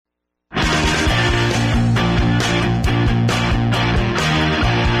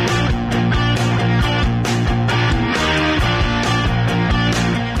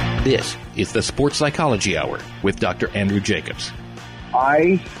is the Sports Psychology Hour with Dr. Andrew Jacobs.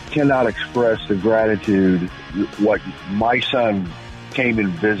 I cannot express the gratitude what my son came and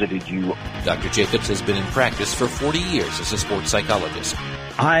visited you. Dr. Jacobs has been in practice for 40 years as a sports psychologist.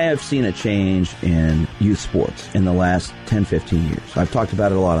 I have seen a change in youth sports in the last 10, 15 years. I've talked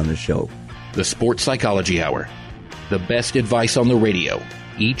about it a lot on this show. The Sports Psychology Hour. The best advice on the radio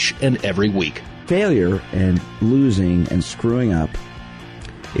each and every week. Failure and losing and screwing up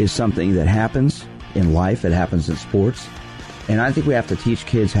is something that happens in life. It happens in sports. And I think we have to teach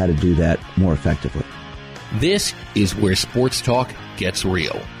kids how to do that more effectively. This is where sports talk gets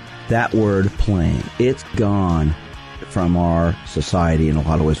real. That word playing, it's gone from our society in a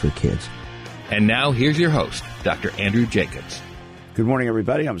lot of ways with kids. And now here's your host, Dr. Andrew Jacobs. Good morning,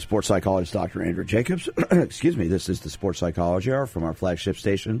 everybody. I'm sports psychologist Dr. Andrew Jacobs. Excuse me. This is the Sports Psychology Hour from our flagship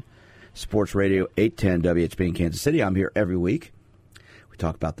station, Sports Radio 810 WHB in Kansas City. I'm here every week. We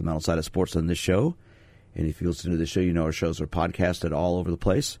talk about the mental side of sports on this show. And if you listen to the show, you know our shows are podcasted all over the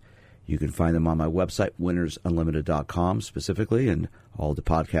place. You can find them on my website, winnersunlimited.com specifically, and all the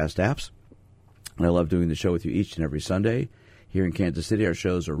podcast apps. And I love doing the show with you each and every Sunday. Here in Kansas City, our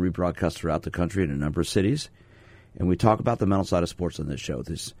shows are rebroadcast throughout the country in a number of cities. And we talk about the mental side of sports on this show.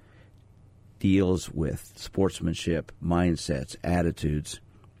 This deals with sportsmanship, mindsets, attitudes,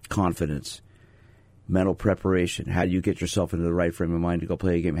 confidence, mental preparation. How do you get yourself into the right frame of mind to go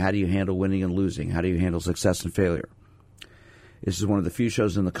play a game? How do you handle winning and losing? How do you handle success and failure? This is one of the few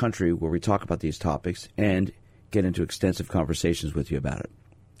shows in the country where we talk about these topics and get into extensive conversations with you about it.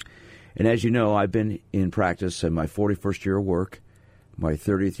 And as you know, I've been in practice in my 41st year of work, my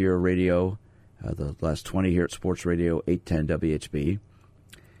 30th year of radio, the last 20 here at Sports Radio 810 WHB.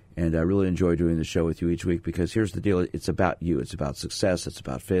 And I really enjoy doing the show with you each week because here's the deal. It's about you. It's about success. It's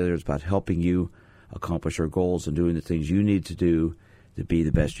about failure. It's about helping you accomplish your goals and doing the things you need to do to be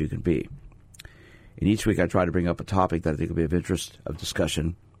the best you can be. And each week I try to bring up a topic that I think will be of interest of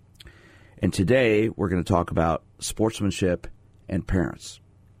discussion. And today we're going to talk about sportsmanship and parents.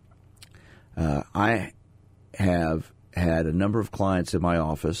 I have had a number of clients in my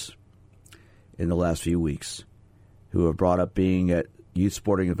office in the last few weeks who have brought up being at youth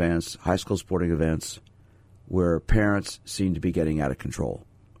sporting events, high school sporting events, where parents seem to be getting out of control.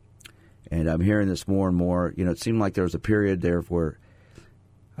 And I'm hearing this more and more. You know, it seemed like there was a period there where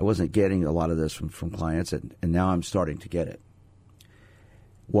I wasn't getting a lot of this from clients, and now I'm starting to get it.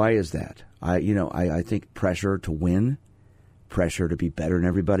 Why is that? I think pressure to win, pressure to be better than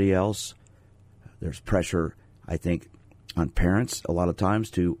everybody else. There's pressure, I think, on parents a lot of times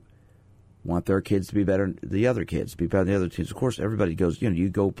to want their kids to be better than the other kids, to be better than the other teams. Of course, everybody goes, you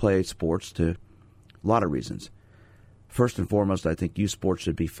go play sports to a lot of reasons. First and foremost, I think youth sports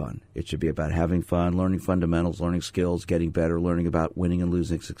should be fun. It should be about having fun, learning fundamentals, learning skills, getting better, learning about winning and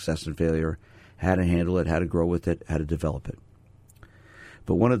losing, success and failure, how to handle it, how to grow with it, how to develop it.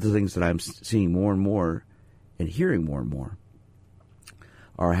 But one of the things that I'm seeing more and more and hearing more and more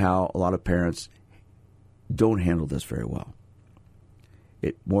are how a lot of parents don't handle this very well.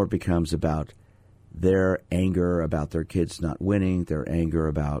 It more becomes about their anger about their kids not winning, their anger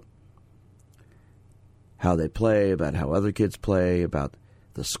about how they play, about how other kids play, about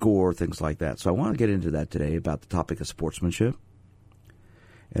the score, things like that. So I want to get into that today about the topic of sportsmanship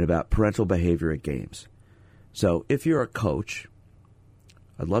and about parental behavior at games. So if you're a coach,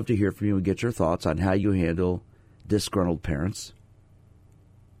 I'd love to hear from you and get your thoughts on how you handle disgruntled parents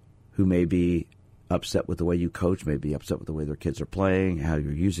who may be upset with the way you coach, may be upset with the way their kids are playing, how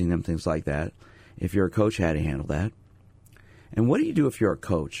you're using them, things like that. If you're a coach, how to handle that. And what do you do if you're a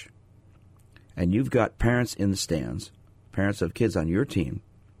coach and you've got parents in the stands, parents of kids on your team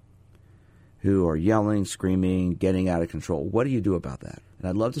who are yelling, screaming, getting out of control? What do you do about that? And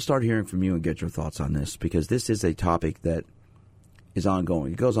I'd love to start hearing from you and get your thoughts on this because this is a topic that is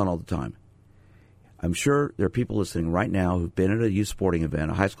ongoing. It goes on all the time. I'm sure there are people listening right now who've been at a youth sporting event,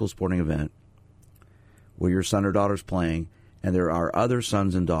 a high school sporting event, where your son or daughter's playing, and there are other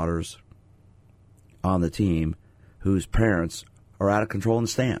sons and daughters on the team whose parents are out of control in the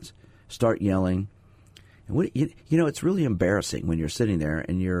stands, start yelling. And it's really embarrassing when you're sitting there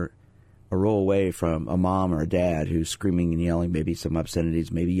and you're a row away from a mom or a dad who's screaming and yelling, maybe some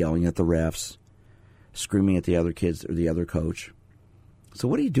obscenities, maybe yelling at the refs, screaming at the other kids or the other coach. So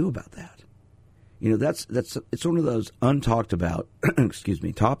what do you do about that? It's one of those untalked about,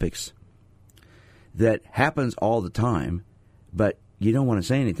 topics that happens all the time, but you don't want to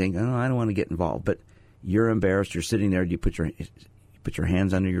say anything. Oh, I don't want to get involved. But you're embarrassed. You're sitting there. Do you put your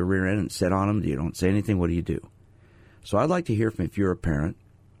hands under your rear end and sit on them? You don't say anything. What do you do? So I'd like to hear from if you're a parent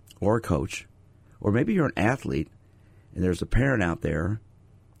or a coach, or maybe you're an athlete, and there's a parent out there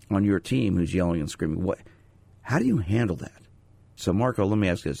on your team who's yelling and screaming. How do you handle that? So, Marco, let me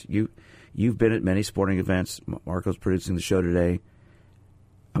ask you this. You've been at many sporting events. Marco's producing the show today.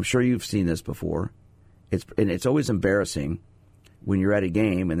 I'm sure you've seen this before. It's always embarrassing when you're at a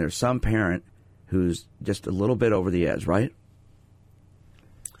game and there's some parent who's just a little bit over the edge, right?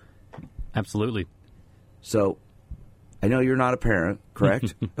 Absolutely. So, I know you're not a parent,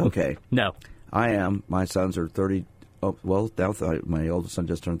 correct? Okay. No. I am. My sons are 30. Oh, well, now my oldest son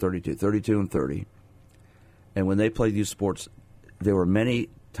just turned 32 and 30. And when they played youth sports, there were many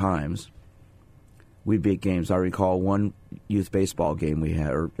times we'd be at games. I recall one youth baseball game we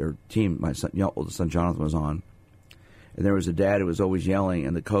had, or team my oldest son Jonathan was on. And there was a dad who was always yelling,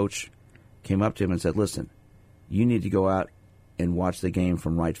 and the coach came up to him and said, listen, you need to go out and watch the game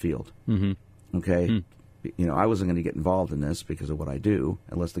from right field. Mm-hmm. Okay? Mm. You know, I wasn't going to get involved in this because of what I do.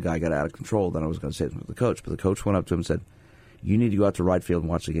 Unless the guy got out of control, then I was going to say it to the coach. But the coach went up to him and said, you need to go out to right field and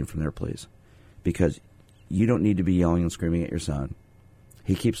watch the game from there, please. Because you don't need to be yelling and screaming at your son.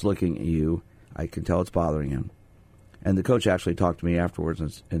 He keeps looking at you. I can tell it's bothering him. And the coach actually talked to me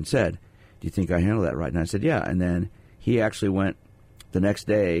afterwards and said, do you think I handled that right? And I said, yeah. And then he actually went the next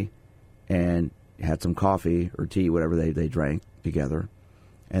day and had some coffee or tea, whatever they drank together.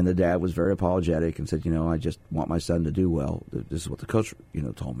 And the dad was very apologetic and said, I just want my son to do well. This is what the coach,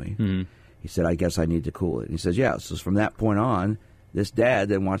 told me. Mm-hmm. He said, I guess I need to cool it. And he says, yeah. So from that point on, this dad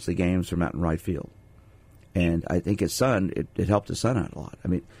then watched the games from out in right field. And I think his son, it helped his son out a lot. I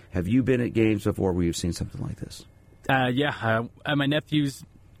mean, have you been at games before where you've seen something like this? Yeah. At my nephew's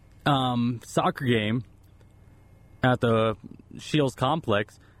soccer game at the Shields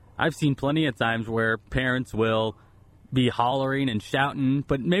complex, I've seen plenty of times where parents will be hollering and shouting,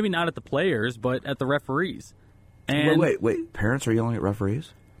 but maybe not at the players, but at the referees. And wait. Parents are yelling at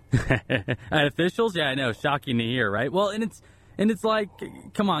referees? At officials? Yeah, I know. Shocking to hear, right? Well, and it's like,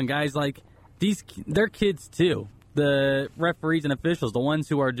 come on, guys. Like, they're kids, too. The referees and officials, the ones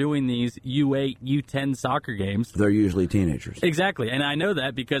who are doing these U8, U10 soccer games. They're usually teenagers. Exactly. And I know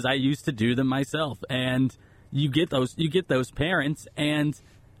that because I used to do them myself. And you get those parents, and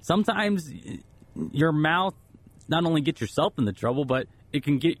sometimes your mouth not only gets yourself into trouble, but it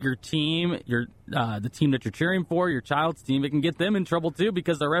can get your team, the team that you're cheering for, your child's team, it can get them in trouble too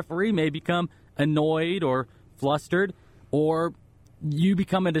because the referee may become annoyed or flustered, or you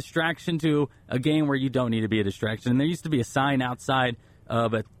become a distraction to a game where you don't need to be a distraction. And there used to be a sign outside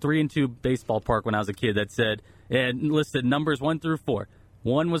of a 3-2 baseball park when I was a kid that said, and listed numbers 1 through 4.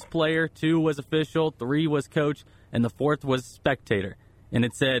 1 was player, 2 was official, 3 was coach, and the 4th was spectator. And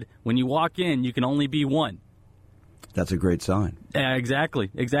it said, when you walk in, you can only be 1. That's a great sign. Yeah, exactly.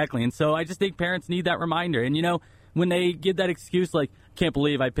 And so I just think parents need that reminder. And, when they give that excuse like, can't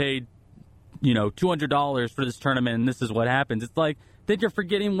believe I paid, $200 for this tournament and this is what happens. It's like, then you're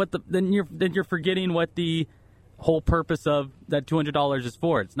forgetting what the whole purpose of that $200 is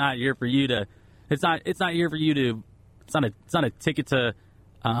for. It's not here for you to, it's not a ticket to,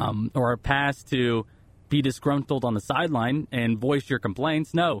 or a pass to be disgruntled on the sideline and voice your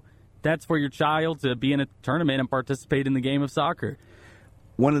complaints. No. That's for your child to be in a tournament and participate in the game of soccer.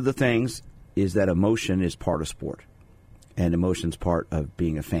 One of the things is that emotion is part of sport, and emotion's part of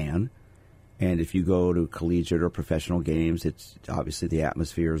being a fan. And if you go to collegiate or professional games, it's obviously the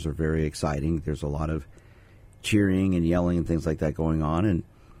atmospheres are very exciting. There's a lot of cheering and yelling and things like that going on. And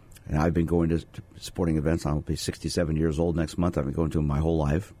I've been going to sporting events. I'll be 67 years old next month. I've been going to them my whole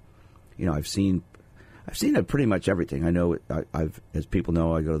life. I've seen it pretty much everything. I know as people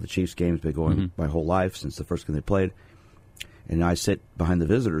know, I go to the Chiefs games. Been going my whole life since the first game they played, and I sit behind the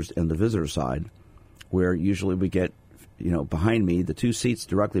visitors on the visitor side, where usually we get, behind me, the 2 seats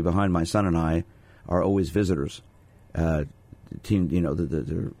directly behind my son and I are always visitors, team,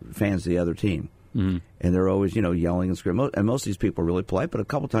 the fans of the other team, and they're always yelling and screaming. And most of these people are really polite, but a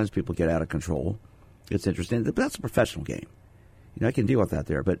couple times people get out of control. It's interesting, but that's a professional game. I can deal with that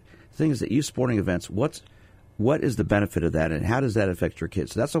there. But the thing is that youth sporting events, what is the benefit of that, and how does that affect your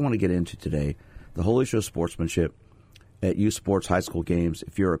kids? So that's what I want to get into today, the whole issue of sportsmanship at youth sports high school games.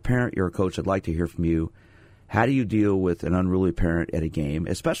 If you're a parent, you're a coach, I'd like to hear from you. How do you deal with an unruly parent at a game,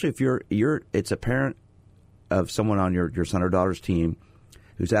 especially if it's a parent of someone on your son or daughter's team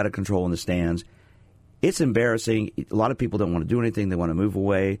who's out of control in the stands? It's embarrassing. A lot of people don't want to do anything. They want to move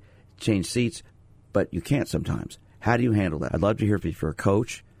away, change seats, but you can't sometimes. How do you handle that? I'd love to hear if you're a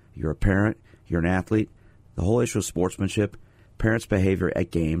coach, you're a parent, you're an athlete. The whole issue of sportsmanship, parents' behavior at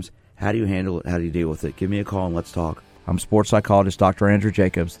games. How do you handle it? How do you deal with it? Give me a call and let's talk. I'm sports psychologist Dr. Andrew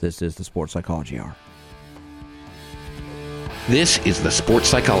Jacobs. This is the Sports Psychology Hour. This is the Sports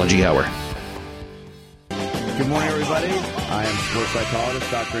Psychology Hour. Good morning, everybody. I am sports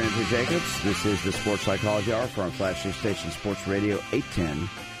psychologist Dr. Andrew Jacobs. This is the Sports Psychology Hour from Flagship Station Sports Radio 810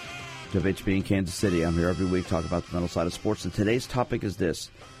 WHB in Kansas City. I'm here every week talking about the mental side of sports, and today's topic is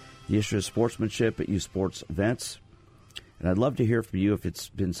this: the issue of sportsmanship at youth sports events. And I'd love to hear from you if it's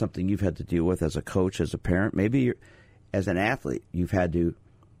been something you've had to deal with as a coach, as a parent. Maybe as an athlete, you've been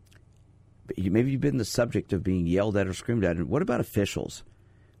the subject of being yelled at or screamed at. And what about officials?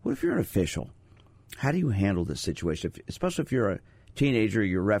 What if you're an official? How do you handle this situation? Especially if you're a teenager,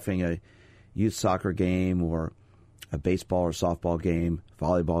 you're reffing a youth soccer game or a baseball or softball game,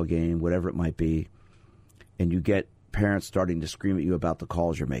 volleyball game, whatever it might be, and you get parents starting to scream at you about the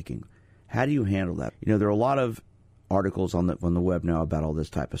calls you're making. How do you handle that? You know, there are a lot of articles on the web now about all this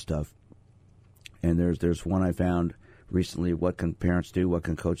type of stuff, and there's one I found recently: what can parents do? What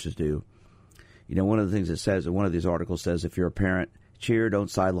can coaches do? You know, one of the things it says, one of these articles says, if you're a parent, cheer, don't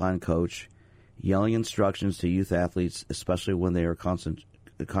sideline coach. Yelling instructions to youth athletes, especially when they are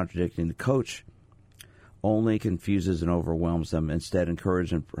contradicting the coach, only confuses and overwhelms them. Instead,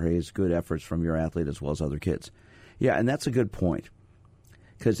 encourage and praise good efforts from your athlete as well as other kids. Yeah, and that's a good point.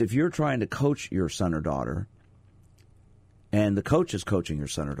 Because if you're trying to coach your son or daughter, and the coach is coaching your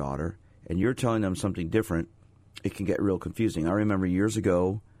son or daughter, and you're telling them something different, it can get real confusing. I remember years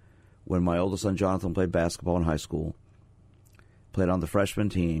ago when my oldest son, Jonathan, played basketball in high school, played on the freshman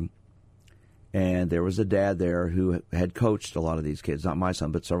team, and there was a dad there who had coached a lot of these kids, not my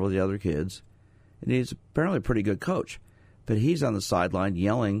son, but several of the other kids. And he's apparently a pretty good coach. But he's on the sideline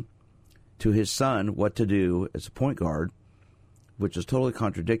yelling to his son what to do as a point guard, which is totally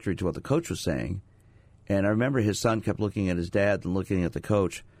contradictory to what the coach was saying. And I remember his son kept looking at his dad and looking at the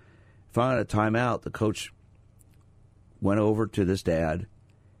coach. Finally, at a timeout, the coach went over to this dad,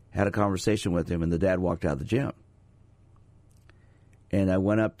 had a conversation with him, and the dad walked out of the gym. And I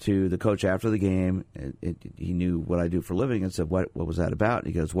went up to the coach after the game, and he knew what I do for a living, and said, what was that about?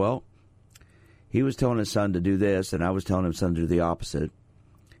 And he goes, well, he was telling his son to do this, and I was telling his son to do the opposite.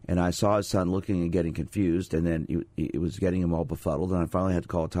 And I saw his son looking and getting confused, and then it was getting him all befuddled, and I finally had to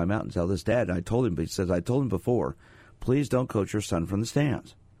call a timeout and tell this dad. And I told him, but he says, I told him before, please don't coach your son from the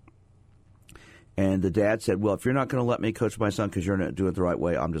stands. And the dad said, well, if you're not going to let me coach my son because you're not doing it the right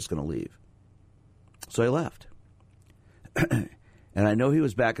way, I'm just going to leave. So he left. And I know he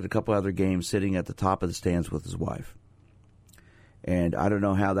was back at a couple other games sitting at the top of the stands with his wife. And I don't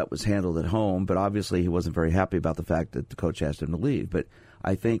know how that was handled at home, but obviously he wasn't very happy about the fact that the coach asked him to leave. But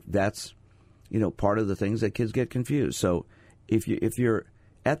I think that's, part of the things that kids get confused. So if you're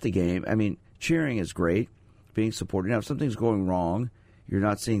at the game, I mean, cheering is great, being supported. Now, if something's going wrong, you're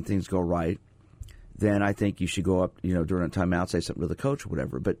not seeing things go right, then I think you should go up, during a timeout, say something to the coach or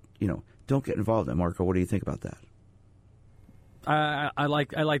whatever. But, don't get involved in it. Marco, what do you think about that? I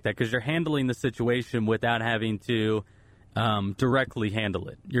like that because you're handling the situation without having to directly handle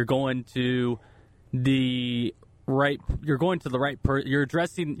it. You're going to the right you're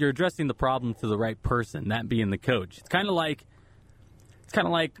addressing the problem to the right person, that being the coach. It's kind of like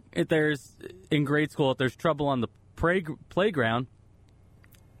if there's in grade school, if there's trouble on the playground,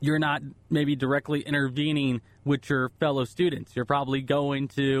 you're not maybe directly intervening with your fellow students. You're probably going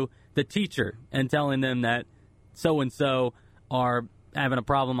to the teacher and telling them that so and so are having a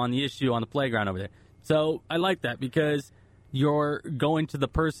problem on the issue on the playground over there. So I like that because you're going to the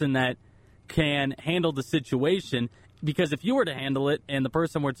person that can handle the situation, because if you were to handle it and the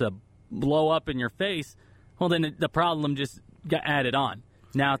person were to blow up in your face, well, then the problem just got added on.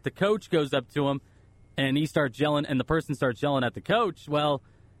 Now, if the coach goes up to him and he starts yelling and the person starts yelling at the coach, well,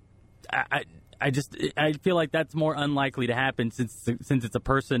 I feel like that's more unlikely to happen since it's a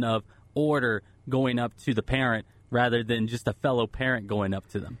person of order going up to the parent rather than just a fellow parent going up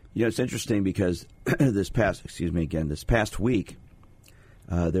to them. It's interesting because this past week,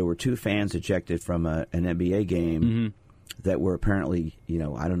 there were two fans ejected from an NBA game that were apparently,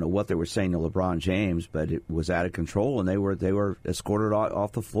 I don't know what they were saying to LeBron James, but it was out of control, and they were escorted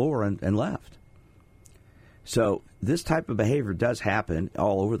off the floor and left. So this type of behavior does happen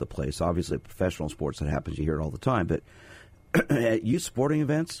all over the place. Obviously, professional sports, it happens. You hear it all the time. But at youth sporting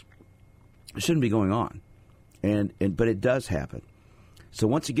events, it shouldn't be going on. But it does happen. So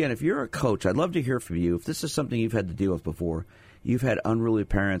once again, if you're a coach, I'd love to hear from you. If this is something you've had to deal with before, you've had unruly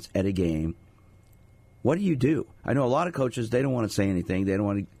parents at a game, what do you do? I know a lot of coaches, they don't want to say anything. They don't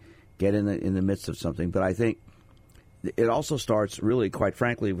want to get in the midst of something. But I think it also starts really, quite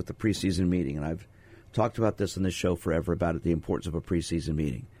frankly, with the preseason meeting. And I've talked about this in this show forever about the importance of a preseason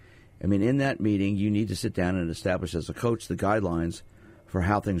meeting. I mean, in that meeting, you need to sit down and establish as a coach the guidelines for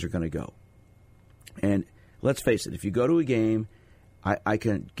how things are going to go. And let's face it, if you go to a game, I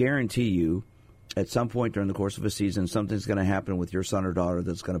can guarantee you at some point during the course of a season, something's going to happen with your son or daughter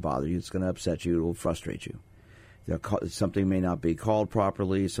that's going to bother you. It's going to upset you. It will frustrate you. Something may not be called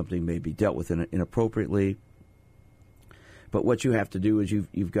properly. Something may be dealt with inappropriately. But what you have to do is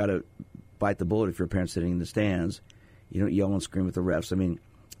you've got to bite the bullet if you're a parent sitting in the stands. You don't yell and scream at the refs. I mean,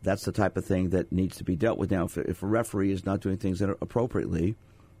 that's the type of thing that needs to be dealt with. Now, if a referee is not doing things appropriately,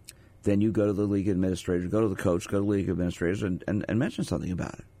 then you go to the league administrator, go to the coach, go to the league administrators, and mention something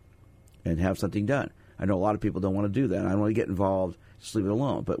about it and have something done. I know a lot of people don't want to do that. I don't want to get involved, just leave it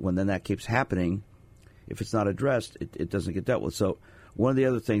alone. But when then that keeps happening, if it's not addressed, it doesn't get dealt with. So one of the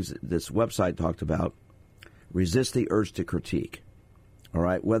other things that this website talked about, resist the urge to critique. All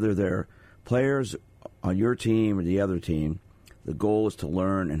right? Whether they're players on your team or the other team, the goal is to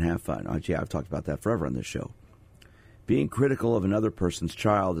learn and have fun. I've talked about that forever on this show. Being critical of another person's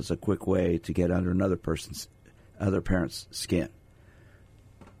child is a quick way to get under other parent's skin.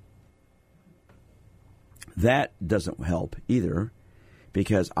 That doesn't help either,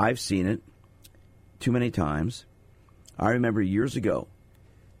 because I've seen it too many times. I remember years ago,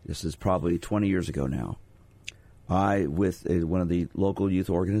 this is probably 20 years ago now, I, with one of the local youth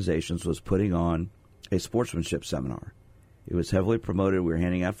organizations, was putting on a sportsmanship seminar. It was heavily promoted. We were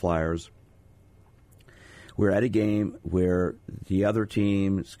handing out flyers. We were at a game where the other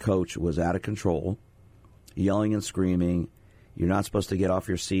team's coach was out of control, yelling and screaming. You're not supposed to get off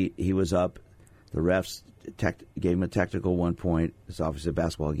your seat. He was up. The refs gave him a technical 1 point. It's obviously a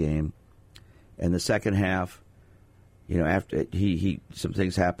basketball game. And the second half, after some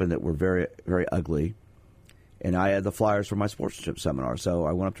things happened that were very, very ugly. And I had the flyers for my sportsmanship seminar. So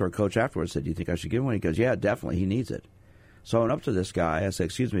I went up to our coach afterwards and said, "Do you think I should give him one?" He goes, "Yeah, definitely. He needs it." So I went up to this guy. I said,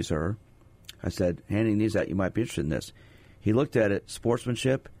 "Excuse me, sir." I said, "Handing these out, you might be interested in this." He looked at it,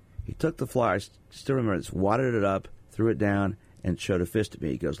 sportsmanship. He took the flyers, still remember this, wadded it up, threw it down, and showed a fist at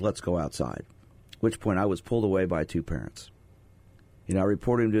me. He goes, "Let's go outside." At which point I was pulled away by two parents. I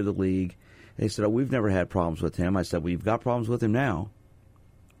reported him to the league. They said, "Oh, we've never had problems with him." I said, "Well, you've got problems with him now."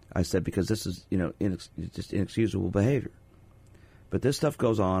 I said, because this is, just inexcusable behavior. But this stuff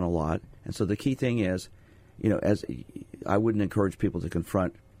goes on a lot. And so the key thing is, as I wouldn't encourage people to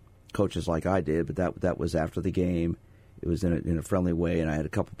confront coaches like I did, but that was after the game. It was in a friendly way, and I had a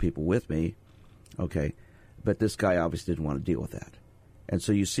couple people with me. Okay. But this guy obviously didn't want to deal with that. And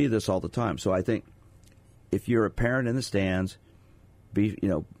so you see this all the time. So I think if you're a parent in the stands, be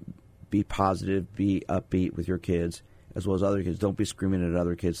positive, be upbeat with your kids, as well as other kids. Don't be screaming at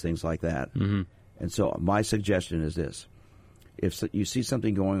other kids, things like that. Mm-hmm. And so my suggestion is this. If you see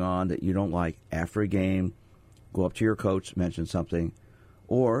something going on that you don't like after a game, go up to your coach, mention something.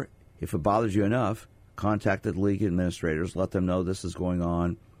 Or if it bothers you enough, contact the league administrators, let them know this is going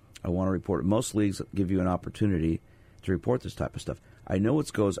on. I want to report it. Most leagues give you an opportunity to report this type of stuff. I know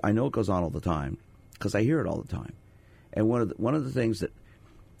it goes on all the time because I hear it all the time. And one of the things that,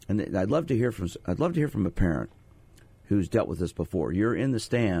 and I'd love to hear from a parent who's dealt with this before. You're in the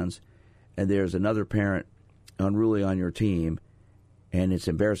stands, and there's another parent unruly on your team, and it's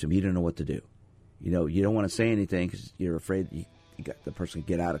embarrassing. You don't know what to do. You don't want to say anything because you're afraid the person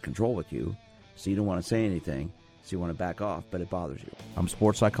can get out of control with you. So you don't want to say anything. So you want to back off, but it bothers you. I'm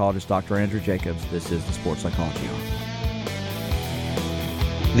sports psychologist Dr. Andrew Jacobs. This is the Sports Psychology Hour.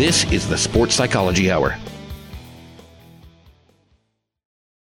 This is the Sports Psychology Hour.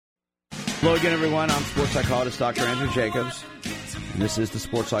 Hello again, everyone. I'm sports psychologist Dr. Andrew Jacobs. And this is the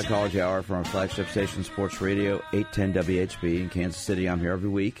Sports Psychology Hour from our flagship station, Sports Radio 810 WHB in Kansas City. I'm here every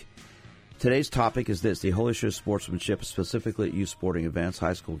week. Today's topic is this, the whole issue of sportsmanship, specifically at youth sporting events,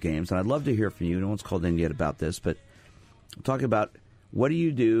 high school games. And I'd love to hear from you. No one's called in yet about this, but I'm talking about what do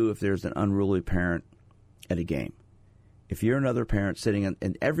you do if there's an unruly parent at a game? If you're another parent sitting,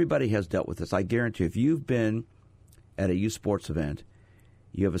 and everybody has dealt with this, I guarantee you, if you've been at a youth sports event,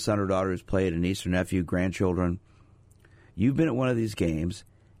 you have a son or daughter who's played, a niece or nephew, grandchildren, you've been at one of these games,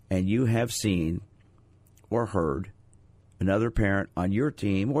 and you have seen or heard another parent on your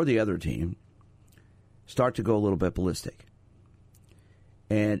team or the other team start to go a little bit ballistic.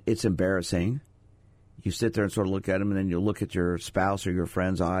 And it's embarrassing. You sit there and sort of look at them, and then you look at your spouse or your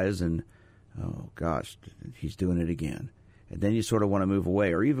friend's eyes, and, oh, gosh, he's doing it again. And then you sort of want to move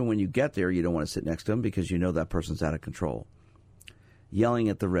away. Or even when you get there, you don't want to sit next to him because you know that person's out of control. Yelling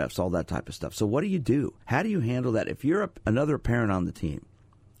at the refs, all that type of stuff. So what do you do? How do you handle that? If you're another parent on the team,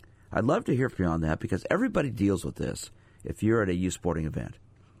 I'd love to hear from you on that because everybody deals with this if you're at a youth sporting event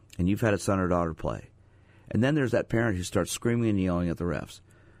and you've had a son or daughter play. And then there's that parent who starts screaming and yelling at the refs.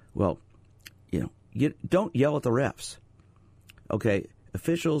 Well, you don't yell at the refs. Okay,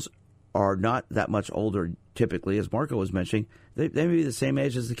 officials are not that much older typically, as Marco was mentioning. They may be the same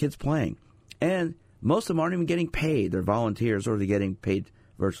age as the kids playing. And most of them aren't even getting paid. They're volunteers, or they're getting paid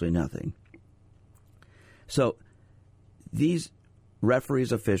virtually nothing. So these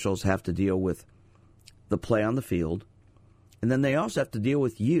referees, officials have to deal with the play on the field, and then they also have to deal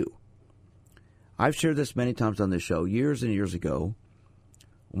with you. I've shared this many times on this show. Years and years ago,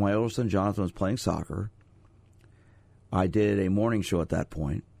 when my oldest son Jonathan was playing soccer, I did a morning show at that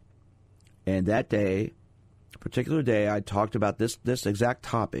point. And that day, a particular day, I talked about this exact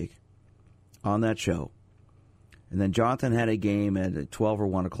topic on that show. And then Jonathan had a game at 12 or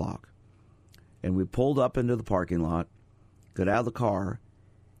 1 o'clock. And we pulled up into the parking lot, got out of the car,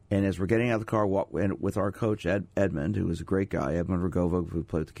 and as we're getting out of the car with our coach, Edmund, who was a great guy, Edmund Rogova, who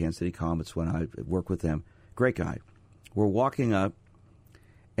played with the Kansas City Comets when I worked with them, great guy. We're walking up,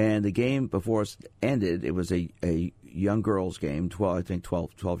 and the game before us ended. It was a young girls' game,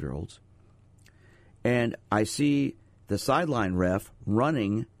 12-year-olds. And I see the sideline ref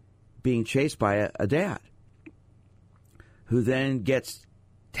running, being chased by a dad, who then gets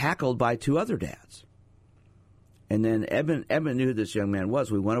tackled by 2 other dads. And then Edmund knew who this young man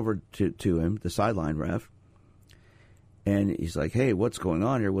was. We went over to him, the sideline ref, and he's like, "Hey, what's going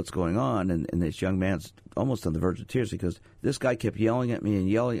on here? What's going on?" And this young man's almost on the verge of tears because this guy kept yelling at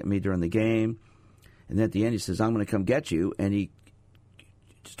me during the game. And then at the end, he says, "I'm going to come get you." And he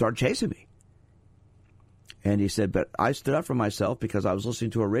started chasing me. And he said, but I stood up for myself because I was listening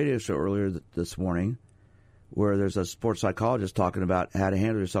to a radio show earlier this morning where there's a sports psychologist talking about how to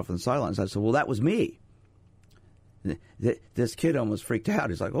handle yourself on the sidelines. I said, well, that was me. This kid almost freaked out.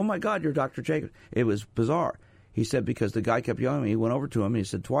 He's like, oh, my God, you're Dr. Jacobs. It was bizarre. He said, because the guy kept yelling at me, he went over to him and he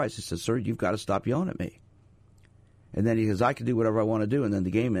said twice, he said, sir, you've got to stop yelling at me. And then he says, I can do whatever I want to do. And then the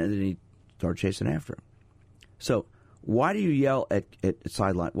game ended and he started chasing after him. So why do you yell at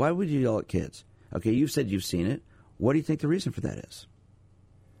sideline? Why would you yell at kids? Okay, you've said you've seen it. What do you think the reason for that is?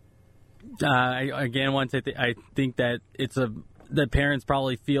 I think that the parents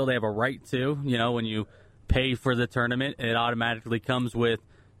probably feel they have a right to. You know, when you pay for the tournament, it automatically comes with,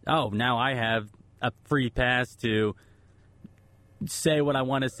 oh, now I have a free pass to say what I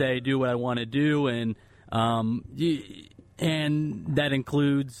want to say, do what I want to do, and that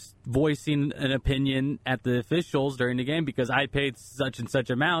includes voicing an opinion at the officials during the game because I paid such and such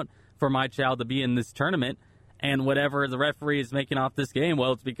amount for my child to be in this tournament, and whatever the referee is making off this game,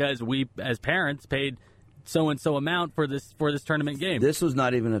 well, it's because we as parents paid so and so amount for this tournament game. This was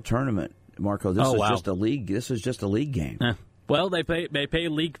not even a tournament, Marco. This was just a league. This was just a league game. Well, they pay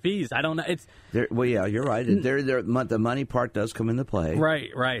league fees. I don't know. Well, yeah, you're right. The money part does come into play.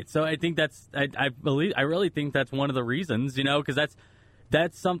 Right. So I think I really think that's one of the reasons. You know, because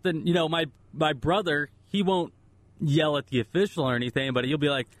that's something. You know, my brother, he won't yell at the official or anything, but he'll be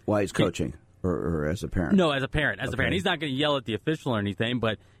like, "Why he's coaching or as a parent?" No, as a parent. As a parent, he's not going to yell at the official or anything,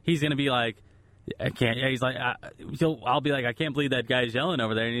 but he's going to be like, "I can't." He's like, I'll be like, "I can't believe that guy's yelling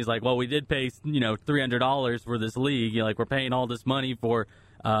over there," and he's like, "Well, we did pay $300 for this league. We're paying all this money for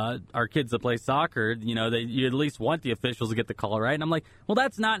our kids to play soccer. You know, you at least want the officials to get the call, right?" And I'm like, "Well,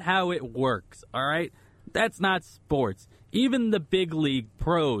 that's not how it works. All right, that's not sports. Even the big league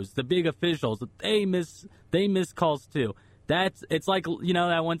pros, the big officials, they miss calls too. It's like, you know,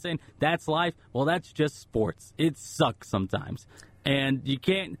 that one saying, that's life. Well, that's just sports. It sucks sometimes, and you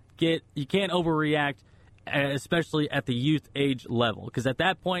can't overreact, especially at the youth age level, because at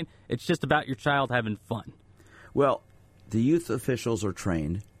that point, it's just about your child having fun." Well, the youth officials are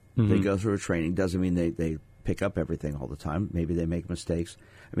trained. Mm-hmm. They go through a training. Doesn't mean they pick up everything all the time. Maybe they make mistakes.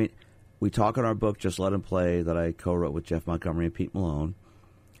 I mean, we talk in our book, Just Let Them Play, that I co-wrote with Jeff Montgomery and Pete Malone.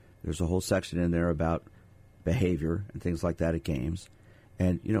 There's a whole section in there about behavior and things like that at games.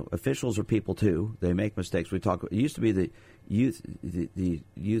 And, you know, officials are people too. They make mistakes. It used to be the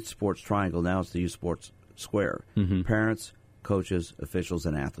youth sports triangle. Now it's the youth sports square. Mm-hmm. Parents, coaches, officials,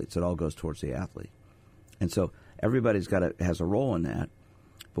 and athletes. It all goes towards the athlete. And so everybody's has a role in that.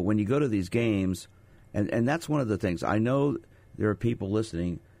 But when you go to these games, and that's one of the things. I know there are people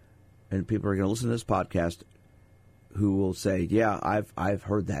listening, and people are going to listen to this podcast who will say, yeah, I've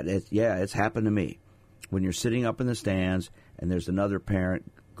heard that. It's happened to me. When you're sitting up in the stands and there's another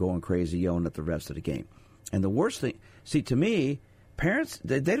parent going crazy yelling at the rest of the game. And the worst thing, see, to me, parents,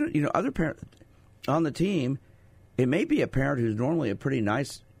 they don't, you know, other parents on the team, it may be a parent who's normally a pretty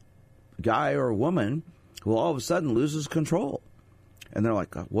nice guy or woman who all of a sudden loses control. And they're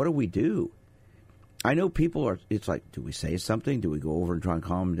like, what do we do? I know people it's like, do we say something? Do we go over and try and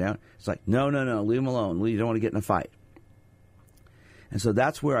calm them down? It's like, no, leave them alone. You don't want to get in a fight. And so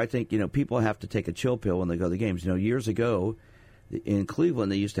that's where I think, you know, people have to take a chill pill when they go to the games. You know, years ago in Cleveland,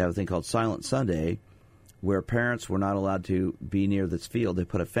 they used to have a thing called Silent Sunday where parents were not allowed to be near this field. They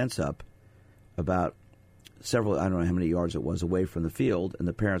put a fence up about several, I don't know how many yards it was, away from the field, and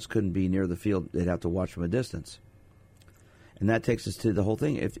the parents couldn't be near the field. They'd have to watch from a distance. And that takes us to the whole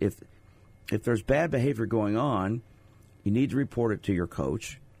thing. If there's bad behavior going on, you need to report it to your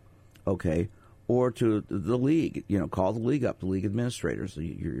coach, okay, or to the league. Call the league up, the league administrators.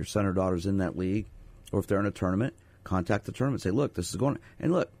 Your son or daughter's in that league, or if they're in a tournament, contact the tournament. Say, look, this is going on.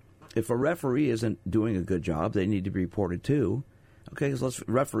 And look, if a referee isn't doing a good job, they need to be reported too. Okay, because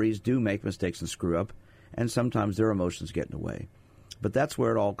referees do make mistakes and screw up, and sometimes their emotions get in the way. But that's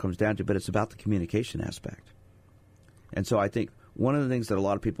where it all comes down to. But it's about the communication aspect. And so I think one of the things that a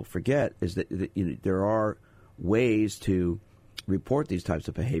lot of people forget is that there are ways to report these types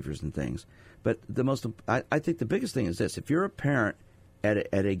of behaviors and things. But I think the biggest thing is this. If you're a parent at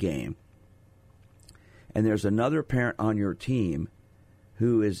a game and there's another parent on your team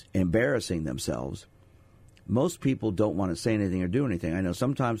who is embarrassing themselves, most people don't want to say anything or do anything. I know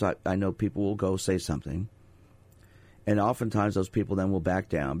sometimes I know people will go say something, and oftentimes those people then will back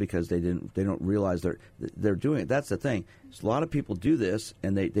down because they don't realize they're doing it. That's the thing. So a lot of people do this,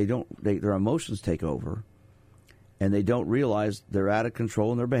 and their emotions take over, and they don't realize they're out of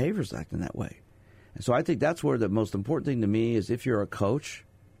control and their behavior's acting that way. And so I think that's where the most important thing to me is, if you're a coach,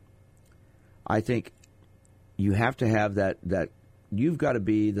 I think you have to have that you've got to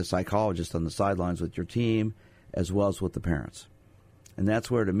be the psychologist on the sidelines with your team as well as with the parents. And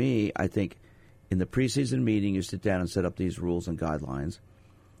that's where, to me, I think in the preseason meeting, you sit down and set up these rules and guidelines.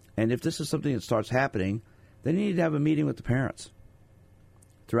 And if this is something that starts happening, then you need to have a meeting with the parents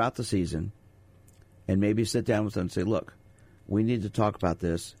throughout the season and maybe sit down with them and say, look, we need to talk about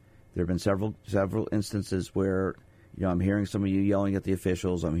this. There have been several instances where, I'm hearing some of you yelling at the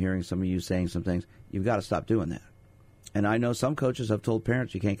officials. I'm hearing some of you saying some things. You've got to stop doing that. And I know some coaches have told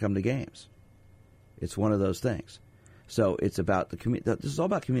parents you can't come to games. It's one of those things. So it's about this is all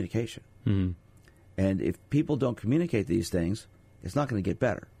about communication. Mm-hmm. And if people don't communicate these things, it's not going to get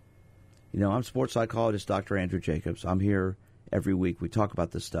better. I'm sports psychologist Dr. Andrew Jacobs. I'm here every week. We talk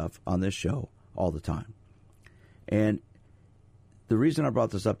about this stuff on this show all the time. And the reason I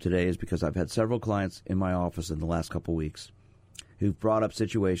brought this up today is because I've had several clients in my office in the last couple of weeks who've brought up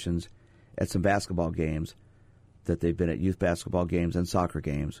situations at some basketball games that they've been at, youth basketball games and soccer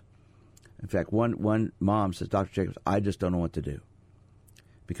games. In fact, one mom says, Dr. Jacobs, I just don't know what to do.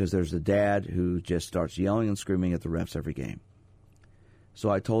 Because there's the dad who just starts yelling and screaming at the refs every game. So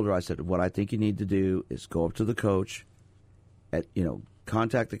I told her, I said, what I think you need to do is go up to the coach,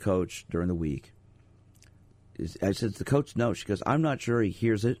 contact the coach during the week. I said, the coach knows. She goes, I'm not sure he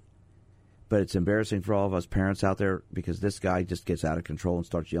hears it, but it's embarrassing for all of us parents out there because this guy just gets out of control and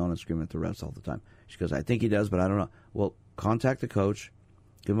starts yelling and screaming at the refs all the time. She goes, I think he does, but I don't know. Well, contact the coach,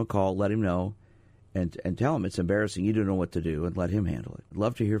 give him a call, let him know. And tell him it's embarrassing, you don't know what to do, and let him handle it. I'd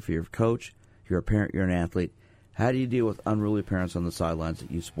love to hear from your coach. You're a parent, you're an athlete. How do you deal with unruly parents on the sidelines at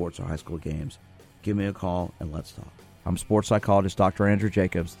youth sports or high school games? Give me a call and let's talk. I'm sports psychologist Dr. Andrew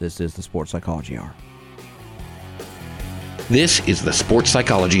Jacobs. This is the Sports Psychology Hour. This is the Sports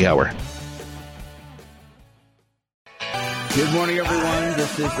Psychology Hour. Good morning, everyone.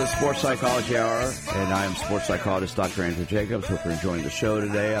 This is the Sports Psychology Hour, and I am sports psychologist Dr. Andrew Jacobs. Hope you're enjoying the show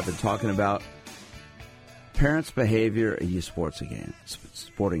today. I've been talking about parents' behavior at youth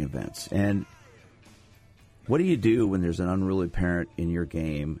sporting events. And what do you do when there's an unruly parent in your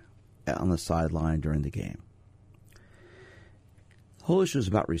game on the sideline during the game? The whole issue is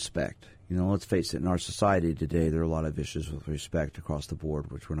about respect. Let's face it, in our society today, there are a lot of issues with respect across the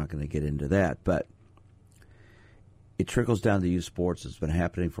board, which we're not going to get into that. But it trickles down to youth sports. It's been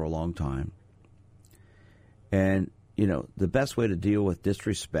happening for a long time. And, the best way to deal with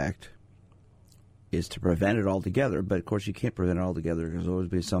disrespect is to prevent it altogether, but of course you can't prevent it altogether because there'll always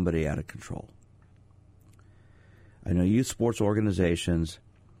be somebody out of control. I know youth sports organizations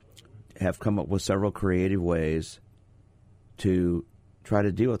have come up with several creative ways to try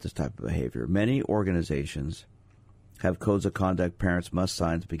to deal with this type of behavior. Many organizations have codes of conduct parents must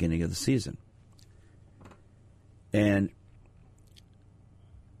sign at the beginning of the season and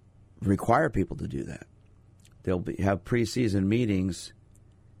require people to do that. They'll have preseason meetings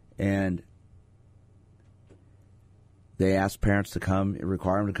and they ask parents to come,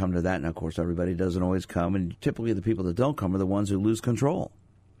 require them to come to that. And, of course, everybody doesn't always come. And typically the people that don't come are the ones who lose control.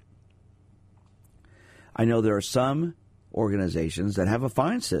 I know there are some organizations that have a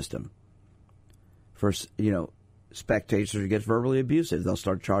fine system for, spectators who get verbally abusive. They'll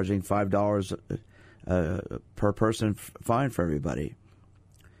start charging $5 per person fine for everybody.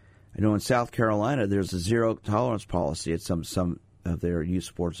 I know in South Carolina there's a zero tolerance policy at some of their youth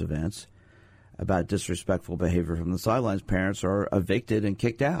sports events about disrespectful behavior from the sidelines. Parents are evicted and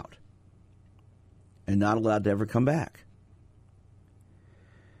kicked out. and not allowed to ever come back.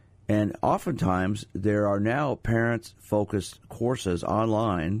 And oftentimes, there are now parent-focused courses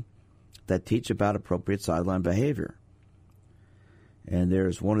online that teach about appropriate sideline behavior. And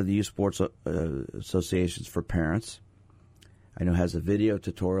there's one of the youth sports associations for parents. I know has a video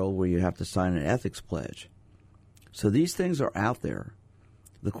tutorial where you have to sign an ethics pledge. So these things are out there.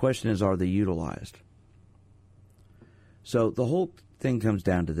 The question is, are they utilized? So the whole thing comes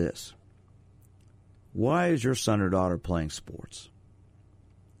down to this. Why is your son or daughter playing sports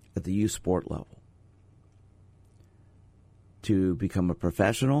at the youth sport level? To become a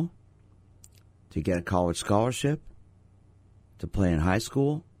professional? To get a college scholarship? To play in high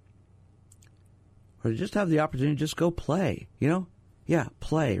school? Or to just have the opportunity to just go play? You know? Yeah,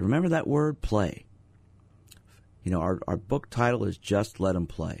 play. Remember that word, play. You know, our book title is Just Let 'Em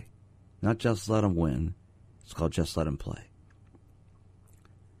Play. Not Just Let 'Em Win. It's called Just Let 'Em Play.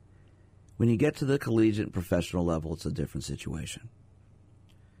 When you get to the collegiate and professional level, it's a different situation.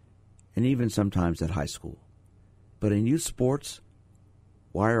 And even sometimes at high school. But in youth sports,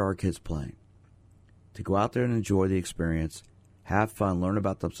 why are our kids playing? To go out there and enjoy the experience, have fun, learn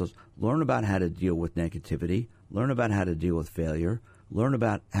about themselves, learn about how to deal with negativity, learn about how to deal with failure, learn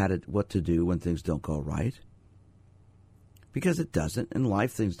about what to do when things don't go right. Because it doesn't. In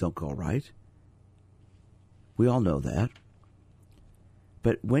life, things don't go right. We all know that.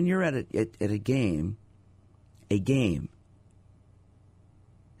 But when you're at a game, it's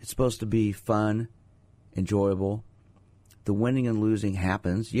supposed to be fun, enjoyable. The winning and losing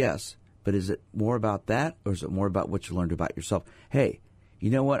happens, yes. But is it more about that, or is it more about what you learned about yourself? Hey,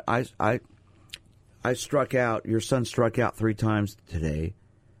 you know what? I struck out. Your son struck out 3 times today,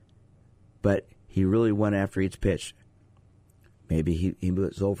 but he really went after each pitch. Maybe he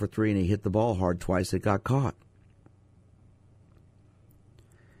was 0 for 3 and he hit the ball hard twice. It got caught.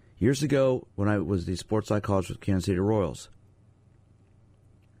 Years ago, when I was the sports psychologist with Kansas City Royals,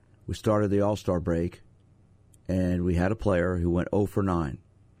 we started the All-Star break, and we had a player who went 0 for 9.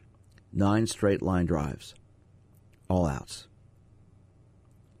 9 straight line drives, all outs.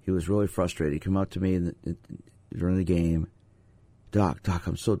 He was really frustrated. He came up to me during the game. Doc,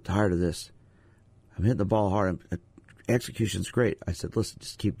 I'm so tired of this. I'm hitting the ball hard. Execution's great. I said, listen,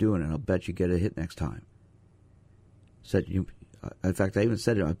 just keep doing it. I'll bet you get a hit next time. In fact, I even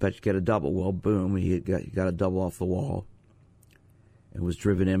said to him, I bet you get a double. Well, boom, he got a double off the wall and was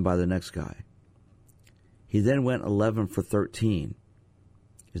driven in by the next guy. He then went 11 for 13,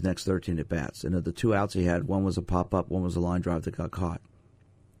 his next 13 at-bats. And of the 2 outs he had, one was a pop-up, one was a line drive that got caught.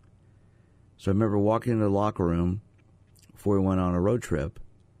 So I remember walking into the locker room before we went on a road trip,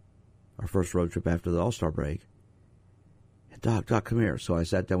 our first road trip after the All-Star break. Doc, come here. So I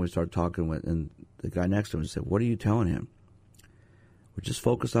sat down, we started talking, and the guy next to him said, what are you telling him? We're just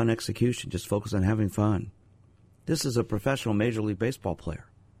focused on execution, just focused on having fun. This is a professional Major League Baseball player.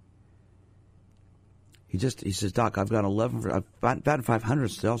 He says, Doc, I've got 11 for, I've batted 500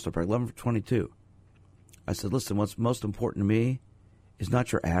 since the All-Star break, 11 for 22. I said, listen, what's most important to me is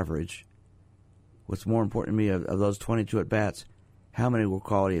not your average. What's more important to me of those 22 at-bats, how many were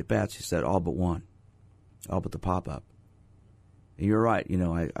quality at-bats? He said, all but one. All but the pop-up. And you're right, you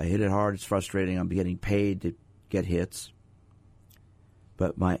know, I hit it hard, it's frustrating, I'm getting paid to get hits.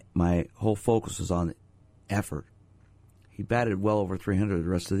 But my whole focus was on effort. He batted well over 300 the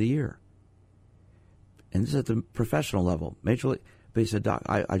rest of the year. And this is at the professional level. Major League, but he said, Doc,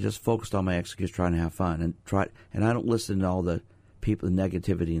 I just focused on my execution, trying to have fun, and I don't listen to all the people, the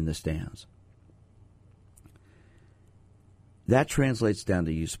negativity in the stands. That translates down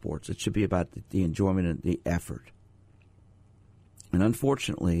to youth sports. It should be about the enjoyment and the effort. And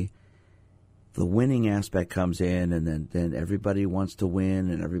unfortunately, the winning aspect comes in, and then everybody wants to win,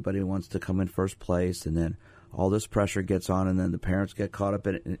 and everybody wants to come in first place, and then all this pressure gets on, and then the parents get caught up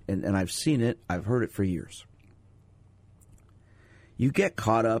in it. And I've seen it. I've heard it for years. You get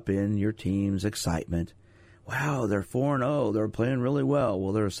caught up in your team's excitement. Wow, they're 4-0. They're playing really well.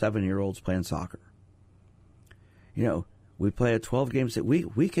 Well, they're 7-year-olds playing soccer. You know, we play a 12-game set.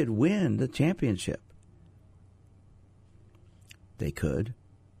 We could win the championship. They could.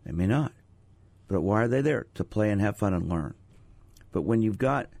 They may not. But why are they there? To play and have fun and learn. But when you've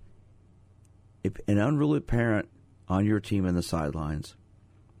got an unruly parent on your team in the sidelines,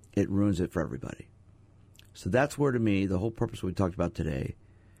 it ruins it for everybody. So that's where, to me, the whole purpose we talked about today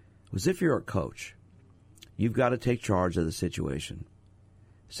was, if you're a coach, you've got to take charge of the situation,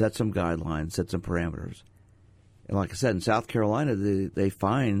 set some guidelines, set some parameters. And like I said, in South Carolina, they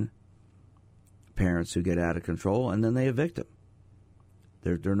fine parents who get out of control, and then they evict them.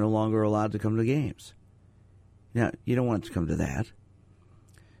 They're no longer allowed to come to games. Now, you don't want it to come to that.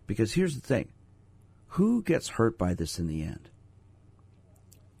 Because here's the thing. who gets hurt by this in the end?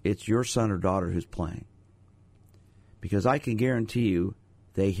 It's your son or daughter who's playing. Because I can guarantee you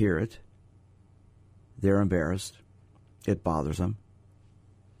they hear it. They're embarrassed. It bothers them.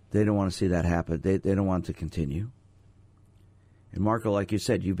 They don't want to see that happen. They don't want it to continue. And Marco, like you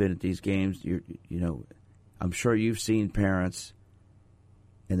said, you've been at these games. I'm sure you've seen parents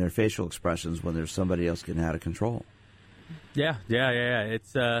and their facial expressions when there's somebody else getting out of control. Yeah.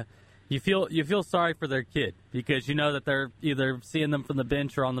 It's you feel sorry for their kid because you know that they're either seeing them from the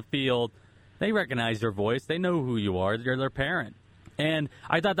bench or on the field. They recognize your voice. They know who you are. You're their parent. And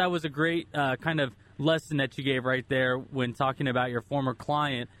I thought that was a great kind of lesson that you gave right there when talking about your former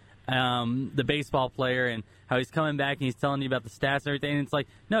client, the baseball player, and how he's coming back and he's telling you about the stats and everything. And it's like,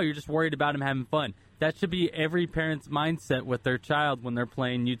 no, you're just worried about him having fun. That should be every parent's mindset with their child when they're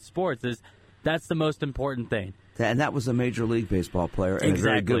playing youth sports. That's the most important thing. And that was a Major League Baseball player, and exactly.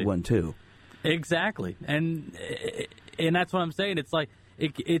 A very good one, too. Exactly. And that's what I'm saying. It's like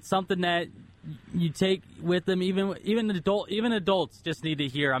it's something that you take with them. Even adults just need to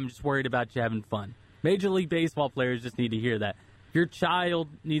hear, I'm just worried about you having fun. Major League Baseball players just need to hear that. Your child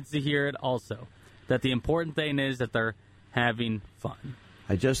needs to hear it also, that the important thing is that they're having fun.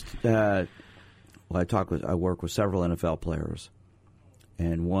 I just I work with several NFL players,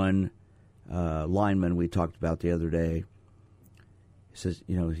 and one lineman we talked about the other day, he says,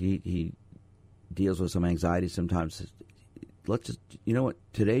 he deals with some anxiety sometimes. Let's just,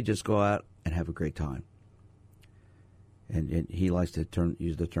 today just go out and have a great time. And he likes to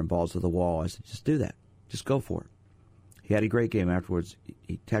use the term balls to the wall. I said, just do that. Just go for it. He had a great game afterwards.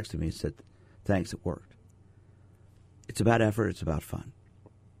 He texted me and said, thanks, it worked. It's about effort. It's about fun.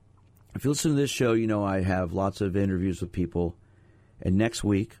 If you listen to this show, I have lots of interviews with people. And next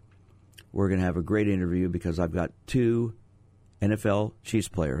week, we're going to have a great interview because I've got 2 NFL Chiefs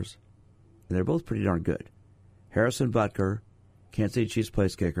players, and they're both pretty darn good. Harrison Butker, Kansas City Chiefs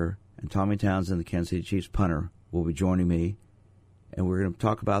place kicker, and Tommy Townsend, the Kansas City Chiefs punter, will be joining me, and we're going to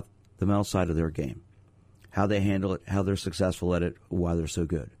talk about the mental side of their game, how they handle it, how they're successful at it, why they're so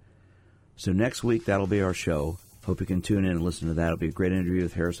good. So next week, that'll be our show. Hope you can tune in and listen to that. It'll be a great interview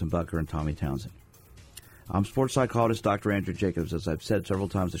with Harrison Butker and Tommy Townsend. I'm sports psychologist Dr. Andrew Jacobs. As I've said several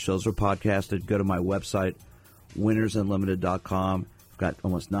times, the shows are podcasted. Go to my website, winnersunlimited.com. I've got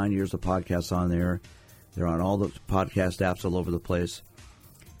almost 9 years of podcasts on there. They're on all the podcast apps all over the place.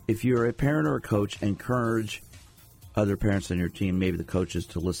 If you're a parent or a coach, encourage other parents on your team, maybe the coaches,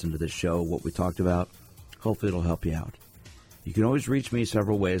 to listen to this show, what we talked about. Hopefully it'll help you out. You can always reach me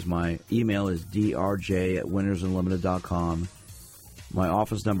several ways. My email is drj@winnersunlimited.com. My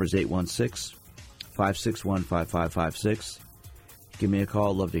office number is 816-561-5556. Give me a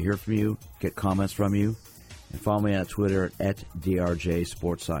call. I'd love to hear from you, get comments from you, and follow me on Twitter at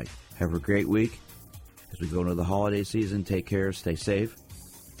drjsportspsych. Have a great week. As we go into the holiday season, take care, stay safe.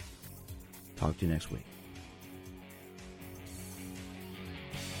 Talk to you next week.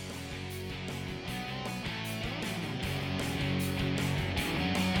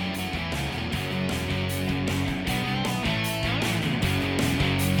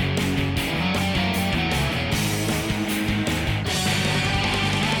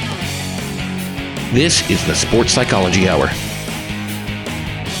 This is the Sports Psychology Hour